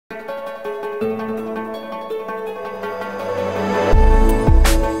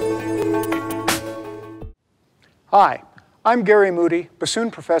Hi, I'm Gary Moody,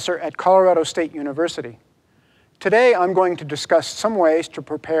 Bassoon professor at Colorado State University. Today I'm going to discuss some ways to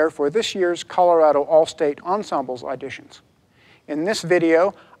prepare for this year's Colorado All-State Ensembles auditions. In this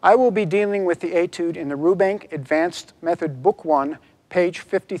video, I will be dealing with the etude in the Rubank Advanced Method Book 1, page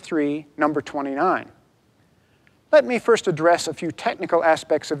 53, number 29. Let me first address a few technical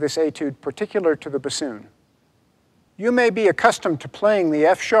aspects of this etude particular to the bassoon. You may be accustomed to playing the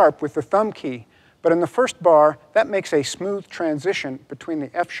F sharp with the thumb key, but in the first bar, that makes a smooth transition between the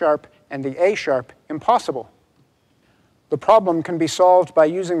F sharp and the A sharp impossible. The problem can be solved by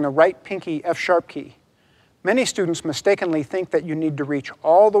using the right pinky F sharp key. Many students mistakenly think that you need to reach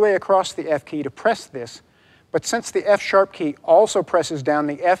all the way across the F key to press this, but since the F sharp key also presses down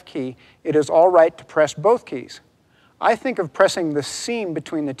the F key, it is all right to press both keys. I think of pressing the seam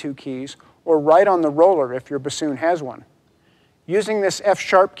between the two keys, or right on the roller if your bassoon has one. Using this F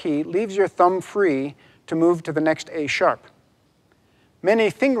sharp key leaves your thumb free to move to the next A sharp.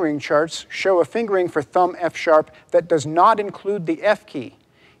 Many fingering charts show a fingering for thumb F sharp that does not include the F key.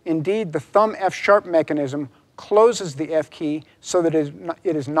 Indeed, the thumb F sharp mechanism closes the F key so that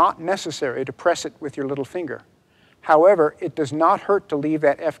it is not necessary to press it with your little finger. However, it does not hurt to leave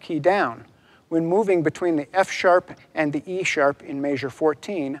that F key down. When moving between the F sharp and the E sharp in measure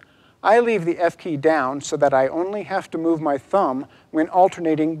 14, I leave the F key down so that I only have to move my thumb when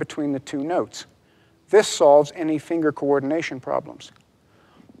alternating between the two notes. This solves any finger coordination problems.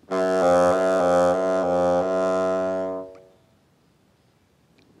 A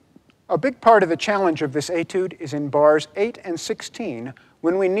big part of the challenge of this etude is in bars 8 and 16,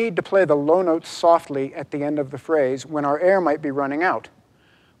 when we need to play the low notes softly at the end of the phrase when our air might be running out.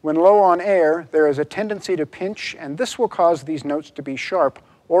 When low on air, there is a tendency to pinch, and this will cause these notes to be sharp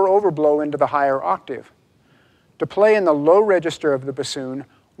or overblow into the higher octave. To play in the low register of the bassoon,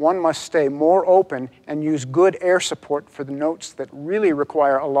 one must stay more open and use good air support for the notes that really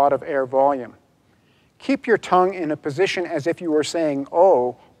require a lot of air volume. Keep your tongue in a position as if you were saying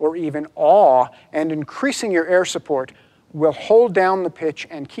oh or even aw, and increasing your air support will hold down the pitch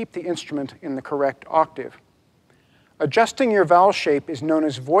and keep the instrument in the correct octave. Adjusting your vowel shape is known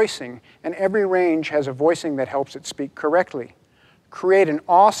as voicing, and every range has a voicing that helps it speak correctly. Create an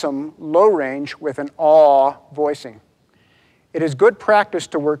awesome low range with an aw voicing. It is good practice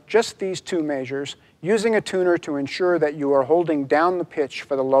to work just these two measures, using a tuner to ensure that you are holding down the pitch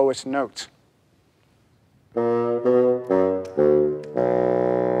for the lowest notes.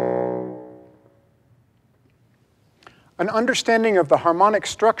 An understanding of the harmonic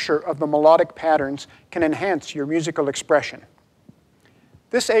structure of the melodic patterns can enhance your musical expression.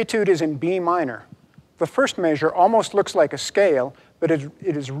 This etude is in B minor. The first measure almost looks like a scale, but it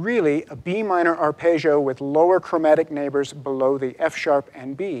is really a B minor arpeggio with lower chromatic neighbors below the F sharp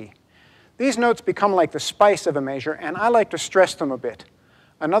and B. These notes become like the spice of a measure, and I like to stress them a bit.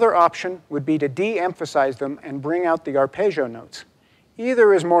 Another option would be to de-emphasize them and bring out the arpeggio notes.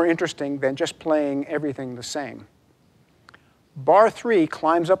 Either is more interesting than just playing everything the same. Bar 3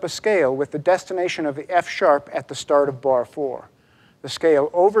 climbs up a scale with the destination of the F sharp at the start of bar 4. The scale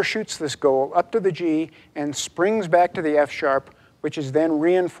overshoots this goal up to the G and springs back to the F sharp, which is then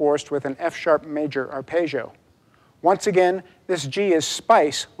reinforced with an F sharp major arpeggio. Once again, this G is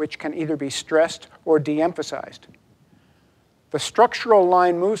spice, which can either be stressed or de-emphasized. The structural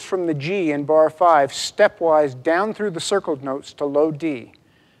line moves from the G in bar 5 stepwise down through the circled notes to low D.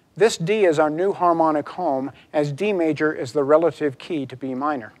 This D is our new harmonic home, as D major is the relative key to B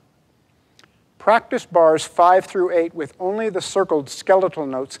minor. Practice bars 5 through 8 with only the circled skeletal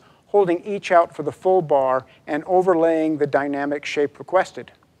notes, holding each out for the full bar and overlaying the dynamic shape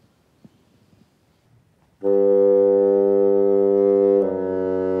requested.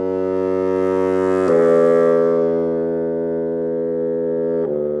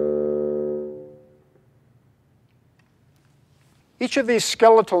 Each of these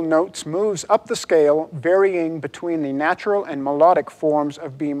skeletal notes moves up the scale, varying between the natural and melodic forms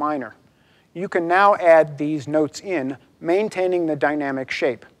of B minor. You can now add these notes in, maintaining the dynamic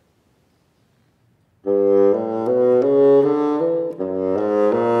shape.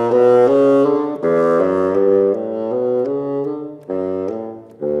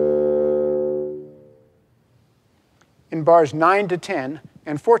 In bars 9 to 10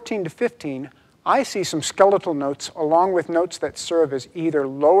 and 14 to 15, I see some skeletal notes along with notes that serve as either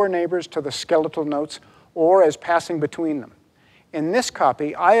lower neighbors to the skeletal notes or as passing between them. In this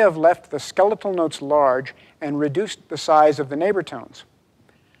copy, I have left the skeletal notes large and reduced the size of the neighbor tones.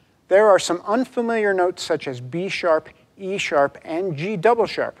 There are some unfamiliar notes such as B sharp, E sharp, and G double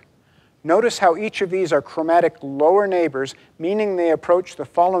sharp. Notice how each of these are chromatic lower neighbors, meaning they approach the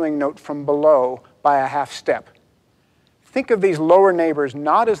following note from below by a half step. Think of these lower neighbors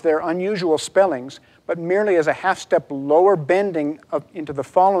not as their unusual spellings, but merely as a half-step lower bending into the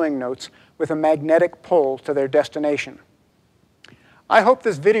following notes with a magnetic pull to their destination. I hope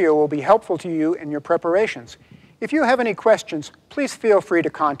this video will be helpful to you in your preparations. If you have any questions, please feel free to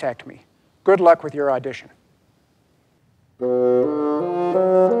contact me. Good luck with your audition.